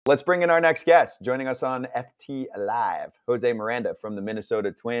Let's bring in our next guest. Joining us on FT Live, Jose Miranda from the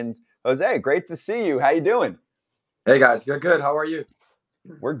Minnesota Twins. Jose, great to see you. How you doing? Hey guys, good. How are you?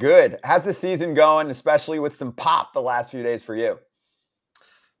 We're good. How's the season going, especially with some pop the last few days for you?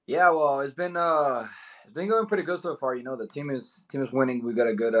 Yeah, well, it's been going pretty good so far. You know, the team is winning. We got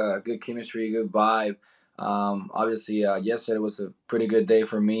a good chemistry, good vibe. Obviously, yesterday was a pretty good day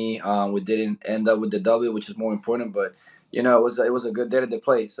for me. We didn't end up with the W, which is more important, but you know, it was a good day to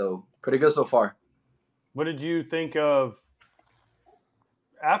play. So pretty good so far. What did you think of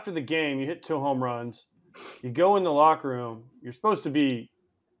after the game? You hit 2 home runs. You go in the locker room. You're supposed to be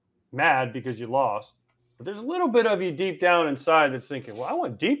mad because you lost. But there's a little bit of you deep down inside that's thinking, well, I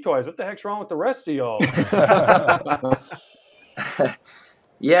went deep twice. What the heck's wrong with the rest of y'all?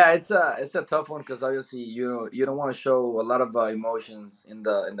 Yeah, it's a tough one because obviously you don't want to show a lot of emotions in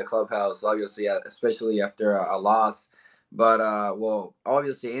the clubhouse. Obviously, especially after a loss. But well,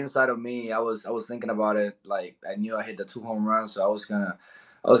 obviously inside of me, I was thinking about it. Like I knew I hit the 2 home runs, so I was kind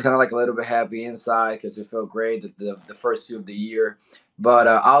of like a little bit happy inside because it felt great the first two of the year. But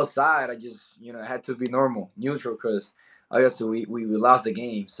outside, I just had to be normal, neutral because obviously we lost the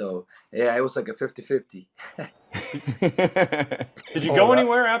game. So yeah, it was like a 50-50. Did you go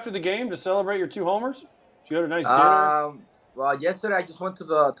anywhere after the game to celebrate your 2 homers? Did you go to a nice dinner? Well, yesterday I just went to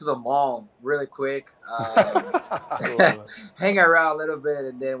the mall really quick, hang around a little bit,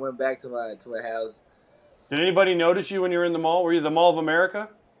 and then went back to my house. Did anybody notice you when you were in the mall? Were you the Mall of America?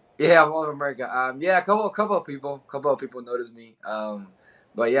 Yeah, Mall of America. Yeah, couple of people noticed me.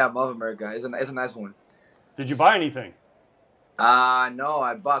 But yeah, Mall of America it's a nice one. Did you buy anything? No,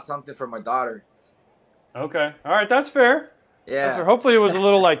 I bought something for my daughter. Okay. All right, that's fair. Yeah. That's fair. Hopefully it was a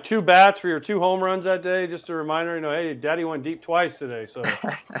little like 2 bats for your 2 home runs that day. Just a reminder, hey, Daddy went deep twice today. So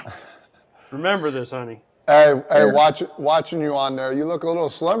remember this, honey. Hey, watching you on there, you look a little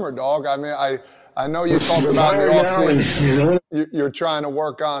slimmer, dog. I mean, I know you talked about in the offseason, you're trying to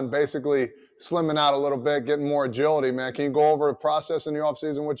work on basically slimming out a little bit, getting more agility, man. Can you go over the process in the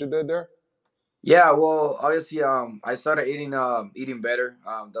offseason, what you did there? Yeah, well, obviously, I started eating better.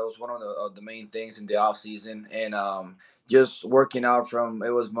 That was one of the main things in the off season, and just working out from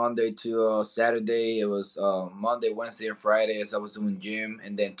it was Monday to Saturday. It was Monday, Wednesday, and Friday as I was doing gym,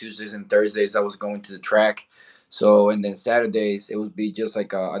 and then Tuesdays and Thursdays I was going to the track. So, and then Saturdays it would be just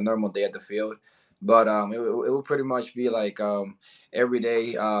like a normal day at the field, but it would pretty much be like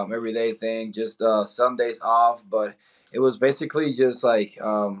everyday thing. Just Sundays off, but it was basically just like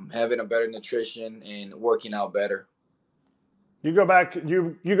having a better nutrition and working out better. You go back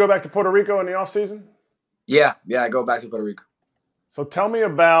to Puerto Rico in the off season? Yeah, I go back to Puerto Rico. So tell me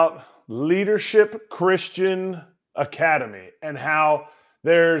about Leadership Christian Academy and how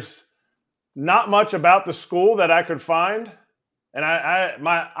there's not much about the school that I could find. And I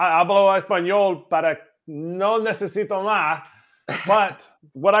hablo español para no necesito más. But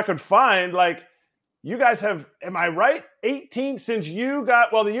what I could find, like, you guys have, am I right? 18 since you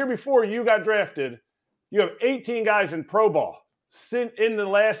got, well, the year before you got drafted, you have 18 guys in pro ball since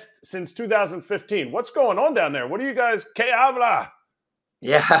 2015. What's going on down there? What do you guys, que habla?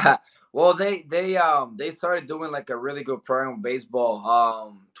 Yeah, well, they started doing like a really good program of baseball.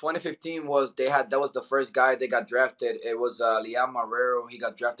 2015 that was the first guy they got drafted. It was Liam Marrero. He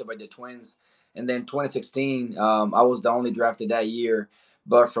got drafted by the Twins, and then 2016, I was the only drafted that year.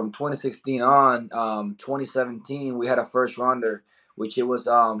 But from 2016 on, 2017, we had a first rounder, which it was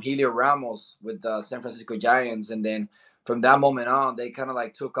Helio Ramos with the San Francisco Giants. And then from that moment on, they kind of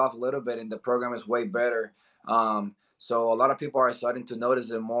like took off a little bit, and the program is way better. So a lot of people are starting to notice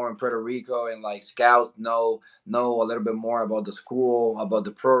it more in Puerto Rico, and like scouts know a little bit more about the school, about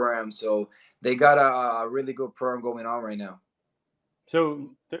the program. So they got a really good program going on right now. So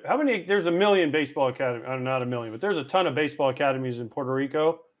how many, there's a million baseball academies, not a million, but there's a ton of baseball academies in Puerto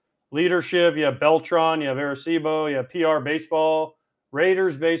Rico. Leadership, you have Beltron, you have Arecibo, you have PR Baseball,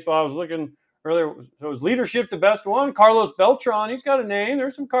 Raiders Baseball. I was looking earlier, so is Leadership the best one? Carlos Beltran, he's got a name.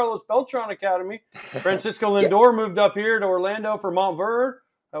 There's some Carlos Beltran Academy. Francisco Lindor moved up here to Orlando for Montverde.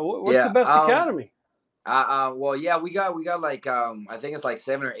 What's the best academy? Well, yeah, we got like I think it's like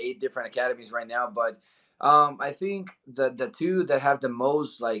 7 or 8 different academies right now, but I think the two that have the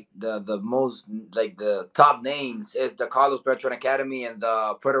most like the most like the top names is the Carlos Beltran Academy and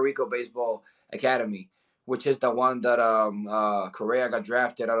the Puerto Rico Baseball Academy, which is the one that Correa got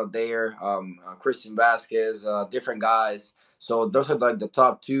drafted out of there. Christian Vasquez, different guys. So those are like the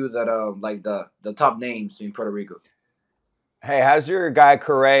top two that like the top names in Puerto Rico. Hey, how's your guy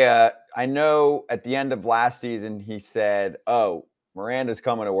Correa? I know at the end of last season he said, "Oh, Miranda's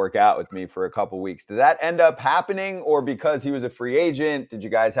coming to work out with me for a couple weeks. Did that end up happening, or because he was a free agent, did you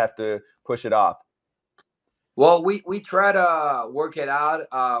guys have to push it off? Well, we tried to work it out,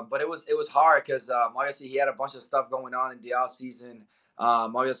 but it was hard because obviously he had a bunch of stuff going on in the off season.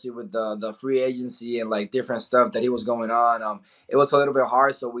 Obviously with the free agency and like different stuff that he was going on, it was a little bit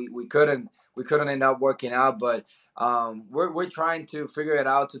hard. So we couldn't end up working out. But we're trying to figure it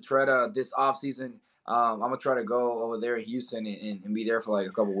out to try to this off season. I'm gonna try to go over there in Houston and be there for like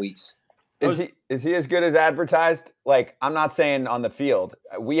a couple weeks. Is he as good as advertised? Like, I'm not saying on the field.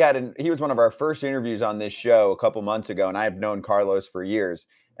 He was one of our first interviews on this show a couple months ago, and I've known Carlos for years.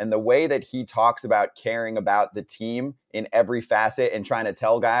 And the way that he talks about caring about the team in every facet and trying to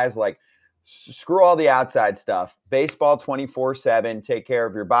tell guys, like, screw all the outside stuff. Baseball 24/7, take care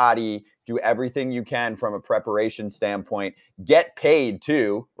of your body, do everything you can from a preparation standpoint. Get paid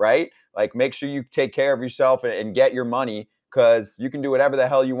too, right? Like, make sure you take care of yourself and get your money, because you can do whatever the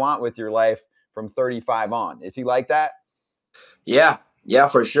hell you want with your life from 35 on. Is he like that? Yeah,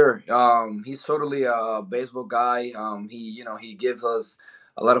 for sure. He's totally a baseball guy. He gives us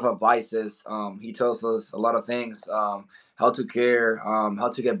a lot of advices. He tells us a lot of things. How to care, how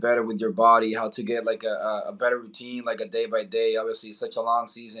to get better with your body, how to get like a better routine, like a day by day. Obviously, it's such a long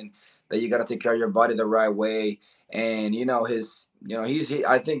season that you gotta take care of your body the right way. And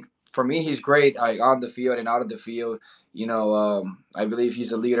I think for me, he's great like on the field and out of the field. I believe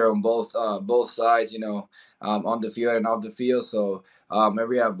he's a leader on both sides. On the field and off the field. So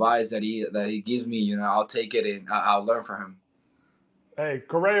every advice that he gives me, I'll take it and I'll learn from him. Hey,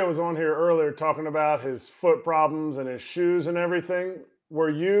 Correa was on here earlier talking about his foot problems and his shoes and everything.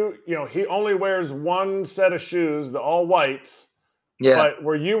 Were he only wears one set of shoes, the all whites. Yeah. But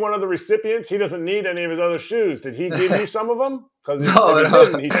were you one of the recipients? He doesn't need any of his other shoes. Did he give you some of them? Because No, if he no.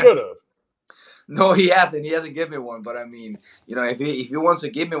 didn't, he should have. No, he hasn't. He hasn't given me one. But I mean, if he wants to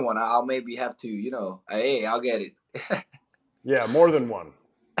give me one, I'll maybe have to, hey, I'll get it. Yeah, more than one.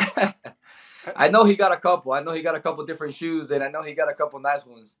 I know he got a couple. I know he got a couple different shoes, and I know he got a couple nice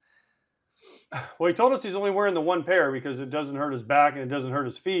ones. Well, he told us he's only wearing the one pair because it doesn't hurt his back and it doesn't hurt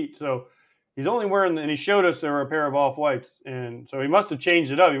his feet. So he's only wearing, and he showed us there were a pair of off-whites. And so he must have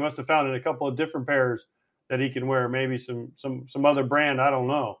changed it up. He must have found a couple of different pairs that he can wear, maybe some other brand. I don't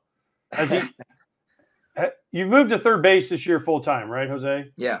know. You've moved to third base this year full time, right, Jose?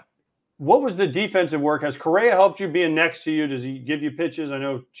 Yeah. What was the defensive work? Has Correa helped you being next to you? Does he give you pitches? I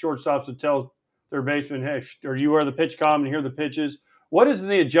know shortstops would tell their baseman, hey, or you wear the pitch comm and hear the pitches. What has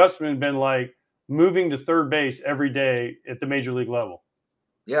the adjustment been like moving to third base every day at the major league level?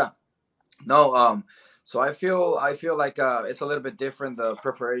 Yeah. No, so I feel like it's a little bit different, the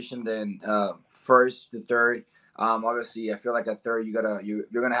preparation, than first to third. Obviously, I feel like at third you're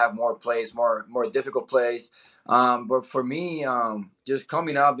gonna have more plays, more difficult plays. But for me, just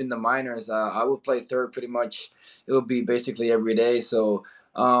coming up in the minors, I would play third pretty much. It would be basically every day. So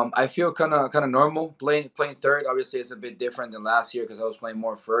I feel kind of normal playing third. Obviously, it's a bit different than last year because I was playing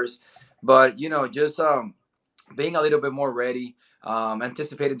more first. But just being a little bit more ready,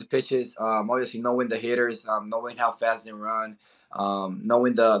 anticipating the pitches, obviously knowing the hitters, knowing how fast they run,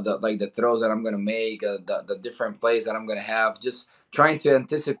 knowing the throws that I'm gonna make, the different plays that I'm gonna have, just trying to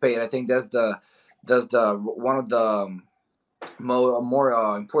anticipate. I think that's the one of the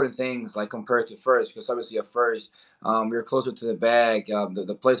more important things, like compared to first, because obviously at first you're closer to the bag,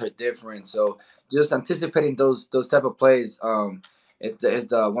 the plays are different. So just anticipating those type of plays, it's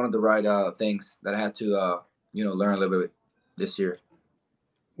the one of the right things that I had to learn a little bit this year.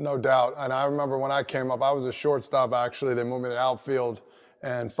 No doubt. And I remember when I came up, I was a shortstop, actually. They moved me to outfield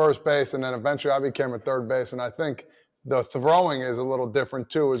and first base, and then eventually I became a third baseman. I think the throwing is a little different,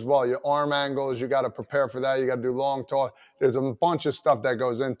 too, as well. Your arm angles, you got to prepare for that. You got to do long toss. There's a bunch of stuff that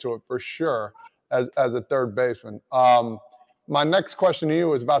goes into it, for sure, as a third baseman. My next question to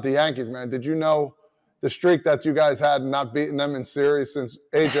you is about the Yankees, man. Did you know the streak that you guys had not beating them in series since,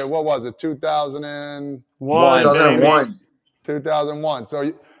 AJ, what was it, 2001? 2001.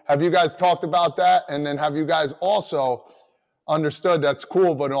 So have you guys talked about that? And then have you guys also understood that's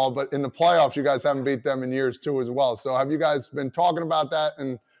cool, but in the playoffs, you guys haven't beat them in years too as well. So have you guys been talking about that?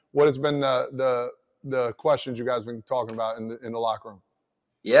 And what has been the questions you guys have been talking about in the locker room?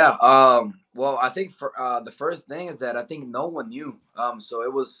 Yeah. Well, I think for the first thing is that I think no one knew. So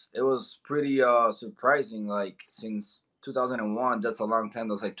it was pretty surprising. Like since 2001, that's a long time.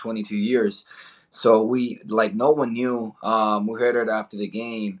 That's like 22 years. So no one knew. We heard it after the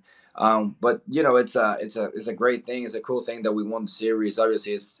game. But it's a great thing. It's a cool thing that we won the series.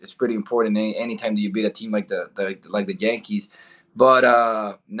 Obviously, it's pretty important anytime that you beat a team like the Yankees.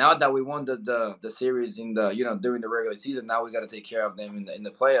 But now that we won the series in the during the regular season, now we got to take care of them in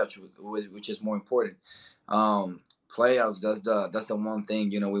the playoffs, which is more important. Playoffs, that's the one thing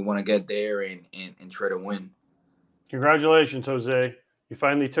we want to get there and try to win. Congratulations, Jose. You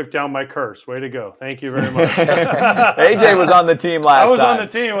finally took down my curse. Way to go. Thank you very much. AJ was on the team last time. I was on the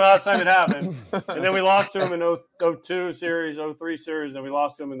team last time it happened. And then we lost to him in 02 series, 03 series, and then we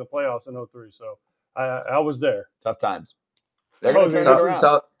lost to him in the playoffs in 03. So I was there. Tough times.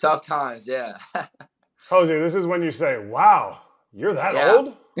 Tough times, yeah. Jose, this is when you say, "Wow, you're that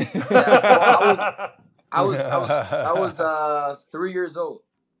old." Yeah, I was 3 years old.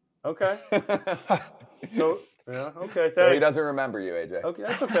 Okay. So okay. Thanks. So he doesn't remember you, AJ. Okay,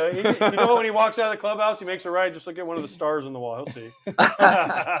 that's okay. You know, when he walks out of the clubhouse, he makes a right. Just look at one of the stars on the wall. He'll see.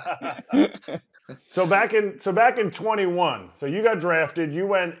 So back in 21. So you got drafted. You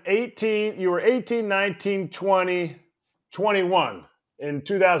went 18. You were 18, 19, 20, 21 in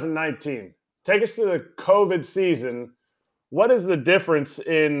 2019. Take us to the COVID season. What is the difference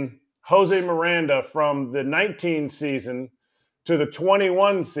in Jose Miranda from the 19 season to the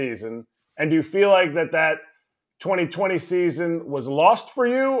 21 season? And do you feel like that 2020 season was lost for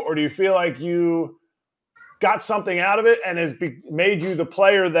you, or do you feel like you got something out of it and has made you the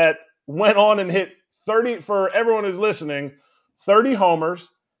player that went on and hit 30, for everyone who's listening, 30 homers,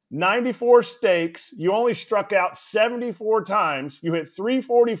 94 stakes. You only struck out 74 times. You hit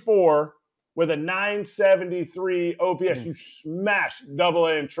 344 with a 973 OPS. You smashed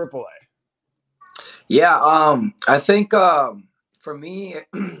AA and AAA. Yeah, I think for me,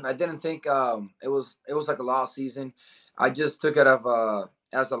 I didn't think it was like a lost season. I just took it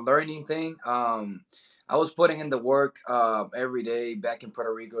as a learning thing. I was putting in the work every day back in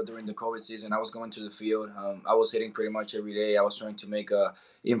Puerto Rico during the COVID season. I was going to the field. I was hitting pretty much every day. I was trying to make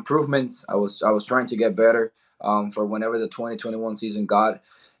improvements. I was trying to get better for whenever the 2021 season got.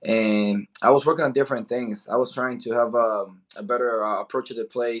 And I was working on different things. I was trying to have a better approach to the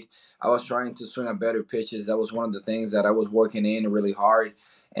plate. I was trying to swing at better pitches. That was one of the things that I was working in really hard.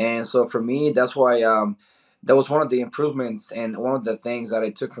 And so for me, that's why that was one of the improvements and one of the things that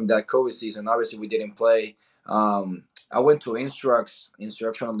I took from that COVID season. Obviously, we didn't play. I went to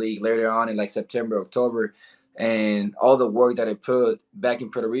instructional league later on in like September, October, and all the work that I put back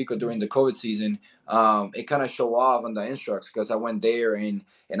in Puerto Rico during the COVID season, it kind of showed off on the instructs because I went there and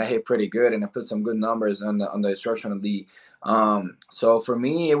I hit pretty good and I put some good numbers on the instructional league. So for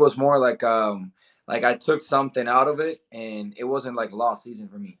me, it was more like I took something out of it, and it wasn't like a lost season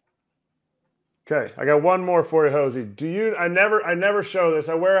for me. Okay, I got one more for you, Jose. I never show this.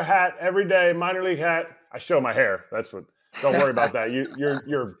 I wear a hat every day, minor league hat. I show my hair. That's what. Don't worry about that.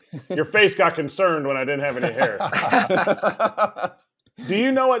 Your face got concerned when I didn't have any hair. Do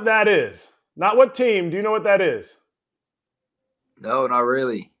you know what that is? Not what team. Do you know what that is? No, not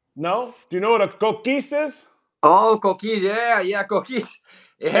really. No? Do you know what a coquise is? Oh, coquise. Yeah, coquise.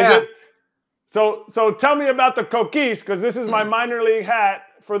 Yeah. So tell me about the coquise, because this is my minor league hat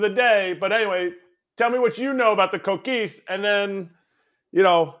for the day. But anyway, tell me what you know about the coquise, and then,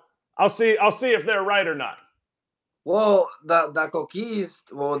 I'll see if they're right or not. Well, the coquis.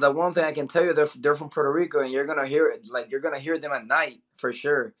 Well, the one thing I can tell you, they're from Puerto Rico, and you're gonna hear it. Like, you're gonna hear them at night for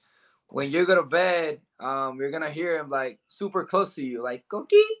sure. When you go to bed, you're gonna hear them like super close to you, like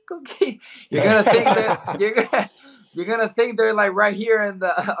coqui, coqui. You're gonna think that you're gonna think they're like right here in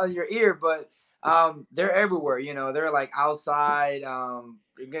on your ear, but they're everywhere. They're like outside.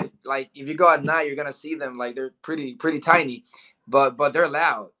 Like if you go at night, you're gonna see them. Like they're pretty tiny, but they're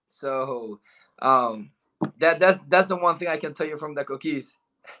loud. So that's the one thing I can tell you from the coquis.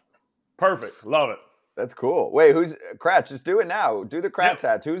 Perfect. Love it. That's cool. Wait, who's Kratz? Just do it now. Do the Kratz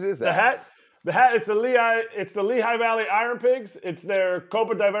hats. Whose is that? The hat. It's the Lehigh Valley Iron Pigs. It's their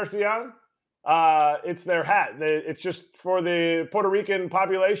Copa Diversión. It's their hat. It's just for the Puerto Rican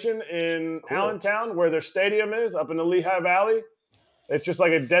population in Allentown, where their stadium is, up in the Lehigh Valley. It's just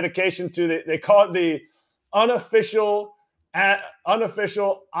like a dedication to they call it the unofficial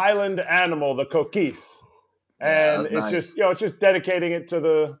island animal, the coquis. And it's nice. It's just dedicating it to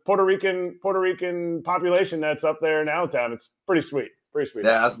the Puerto Rican population that's up there in Allentown. It's pretty sweet.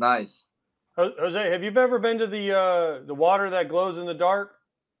 Yeah, that's nice. Jose, have you ever been to the water that glows in the dark?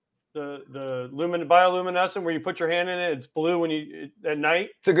 The bioluminescent, where you put your hand in it, it's blue at night?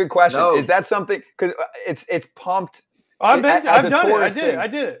 It's a good question. No. Is that something, because it's pumped? I've done it. I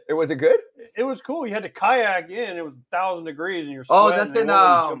did it. Was it good? It was cool. You had to kayak in. It was 1,000 degrees, and you're sweating. That's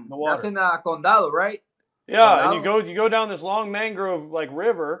in Condado, right? Yeah, and you go down this long mangrove like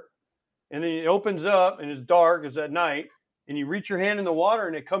river, and then it opens up and it's dark. It's at night, and you reach your hand in the water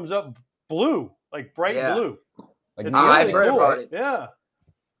and it comes up blue, like bright blue. Like It's I've really heard cool. about it. Yeah.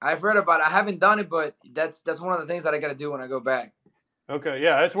 I've heard about it. I haven't done it, but that's one of the things that I got to do when I go back. Okay.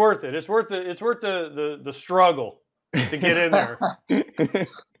 Yeah, it's worth it. It's worth the struggle to get in there.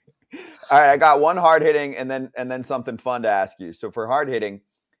 All right, I got one hard hitting and then something fun to ask you. So for hard hitting,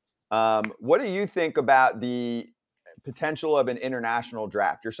 what do you think about the potential of an international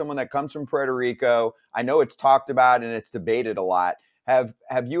draft? You're someone that comes from Puerto Rico. I know it's talked about and it's debated a lot.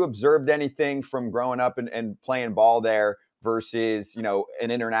 Have you observed anything from growing up and playing ball there versus, you know, an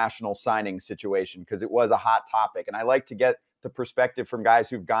international signing situation? Because it was a hot topic. And I like to get the perspective from guys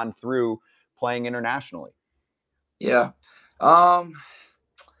who've gone through playing internationally. Yeah.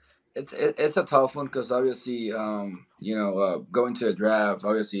 It's a tough one because obviously, going to a draft,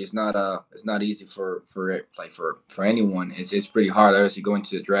 obviously it's not easy for anyone. It's pretty hard, obviously, going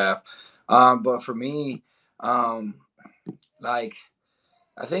to the draft. But for me, like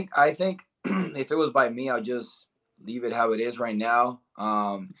I think if it was by me, I'll just leave it how it is right now,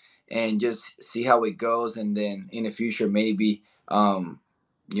 and just see how it goes, and then in the future maybe,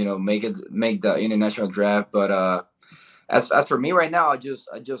 make the international draft. But as for me right now, I just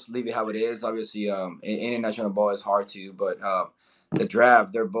leave it how it is. Obviously, international ball is hard too, but the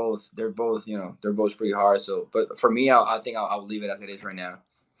draft, they're both pretty hard. So, but for me, I think I'll leave it as it is right now.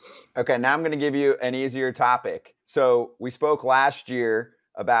 Okay, now I'm going to give you an easier topic. So we spoke last year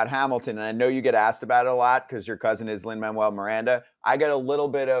about Hamilton, and I know you get asked about it a lot because your cousin is Lin-Manuel Miranda. I get a little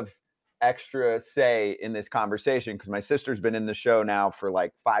bit of extra say in this conversation because my sister's been in the show now for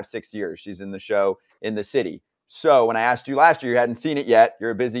like 5-6 years. She's in the show in the city. So when I asked you last year, you hadn't seen it yet.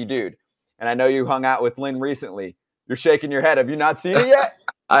 You're a busy dude. And I know you hung out with Lin recently. You're shaking your head. Have you not seen it yet?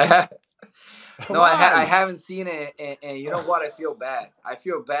 I have. Come No, on. I haven't seen it, and you know what? I feel bad. I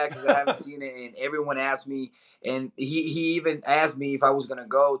feel bad because I haven't seen it, and everyone asked me, and he even asked me if I was gonna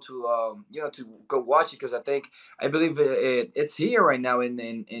go to to go watch it because I believe it's here right now in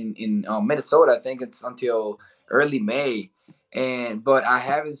Minnesota. I think it's until early May, but I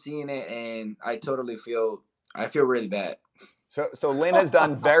haven't seen it, and I feel really bad. So Lin has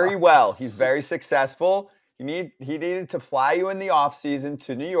done very well. He's very successful. He needed to fly you in the off season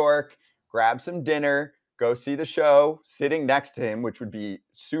to New York, grab some dinner, go see the show, sitting next to him, which would be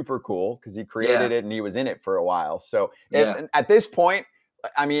super cool because he created it and he was in it for a while. So at this point,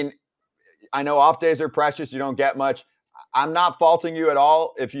 I mean, I know off days are precious. You don't get much. I'm not faulting you at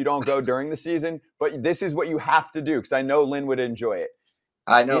all if you don't go during the season, but this is what you have to do because I know Lin would enjoy it.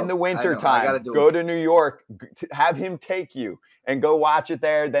 I know. In the winter I time, go to New York, have him take you and go watch it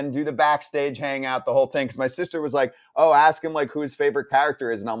there, then do the backstage hangout, the whole thing. Because my sister was like, oh, ask him like who his favorite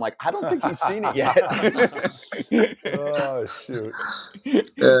character is. And I'm like, I don't think he's seen it yet. Oh, shoot.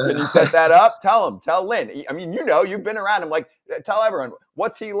 Can you set that up? Tell Lin. I mean, you've been around him. Like, tell everyone,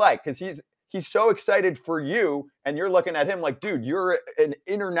 what's he like? Because he's so excited for you. And you're looking at him like, dude, you're an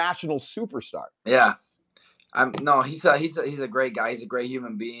international superstar. Yeah. He's a great guy. He's a great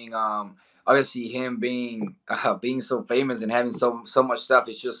human being. Obviously, him being so famous and having so much stuff.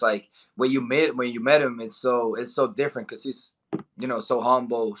 It's just like when you met him, it's so different because he's so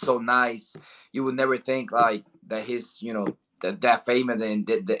humble, so nice. You would never think like that he's that famous and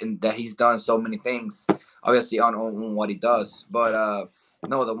that he's done so many things. Obviously, on what he does, but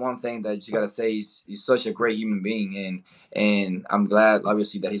no, the one thing that you gotta say is he's such a great human being, and I'm glad,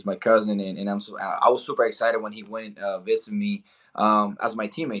 obviously, that he's my cousin, and I was super excited when he went visit me as my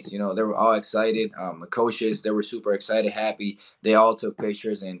teammates. They were all excited. The coaches, they were super excited, happy. They all took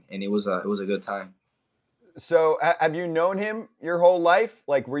pictures, and it was a good time. So have you known him your whole life?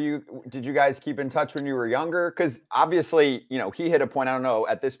 Like, did you guys keep in touch when you were younger? Because obviously, he hit a point, I don't know,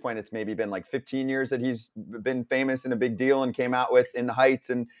 at this point, it's maybe been like 15 years that he's been famous and a big deal and came out with In the Heights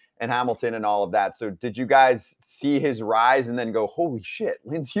and Hamilton and all of that. So did you guys see his rise and then go, holy shit,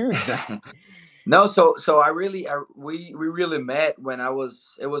 Lin's huge now? No, so we really met when it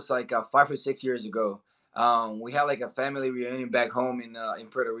was like 5 or 6 years ago. We had like a family reunion back home in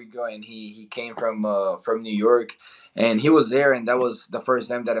Puerto Rico, and he came from New York, and he was there, and that was the first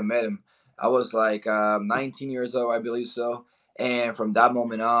time that I met him. I was like 19 years old, I believe so, and from that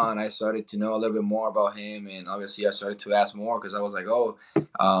moment on, I started to know a little bit more about him, and obviously I started to ask more because I was like, oh,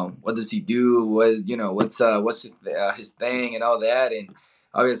 what does he do? What's his thing and all that, and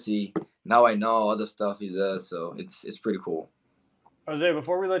obviously now I know all the stuff he does, so it's pretty cool. Jose,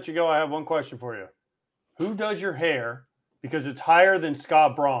 before we let you go, I have one question for you. Who does your hair? Because it's higher than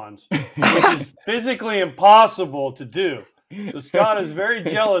Scott Braun's, which is physically impossible to do. So Scott is very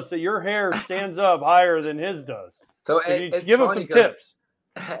jealous that your hair stands up higher than his does. So you give him some tips.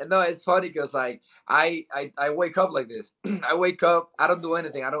 No, it's funny because like I wake up like this. I wake up. I don't do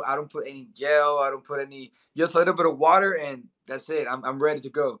anything. I don't put any gel. I don't put any. Just a little bit of water, and that's it. I'm ready to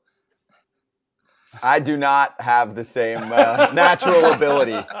go. I do not have the same natural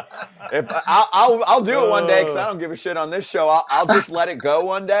ability. If I'll do it one day because I don't give a shit on this show. I'll just let it go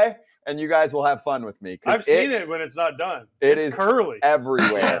one day, and you guys will have fun with me. I've seen it when it's not done. It's is curly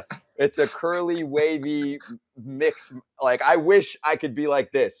everywhere. It's a curly, wavy mix. Like I wish I could be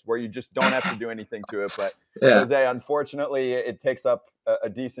like this, where you just don't have to do anything to it. But Yeah. Jose, unfortunately, it takes up a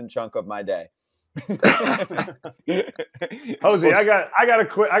decent chunk of my day. Jose, I got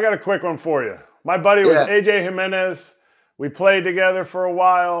a quick one for you. My buddy was AJ Jimenez. We played together for a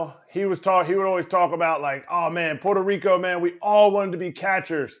while. He would always talk about like, oh man, Puerto Rico, man, we all wanted to be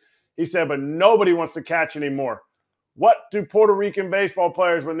catchers. He said, but nobody wants to catch anymore. What do Puerto Rican baseball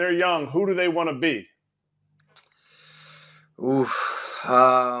players, when they're young, who do they want to be? Oof.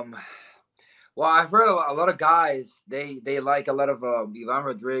 Well, I've heard a lot of guys. They like a lot of Ivan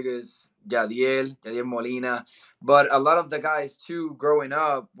Rodriguez, Yadiel Molina, but a lot of the guys too. Growing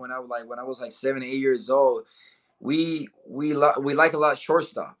up, when I was like 7, 8 years old, we like a lot of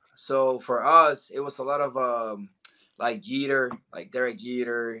shortstop. So for us, it was a lot of like Jeter, like Derek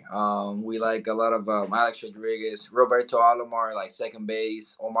Jeter. We like a lot of Alex Rodriguez, Roberto Alomar, like second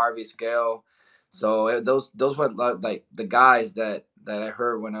base, Omar Vizquel. So those were like the guys that I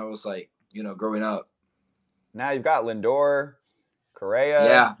heard when I was like growing up. Now you've got Lindor, Correa.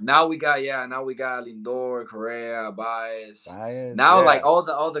 Yeah, now we got Lindor, Correa, Baez. Now like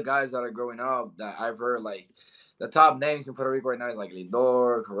all the guys that are growing up that I've heard, like the top names in Puerto Rico right now is like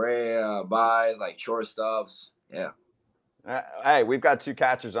Lindor, Correa, Baez, like shortstops. Yeah. Hey, we've got 2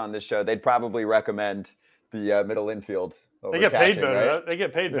 catchers on this show. They'd probably recommend the middle infield. They get paid better. Right? They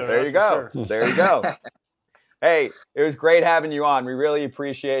get paid better. There you go. Sure. There you go. Hey, it was great having you on. We really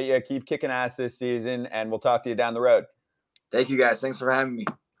appreciate you. Keep kicking ass this season, and we'll talk to you down the road. Thank you, guys. Thanks for having me.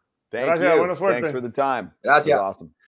 Thank you. Thanks for the time. Gracias. That was awesome.